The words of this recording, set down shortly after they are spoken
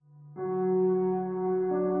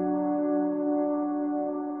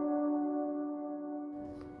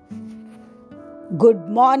Good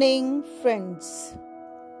morning, friends.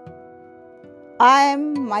 I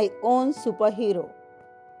am my own superhero.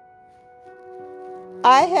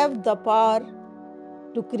 I have the power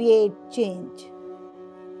to create change.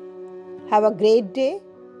 Have a great day.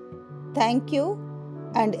 Thank you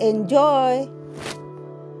and enjoy.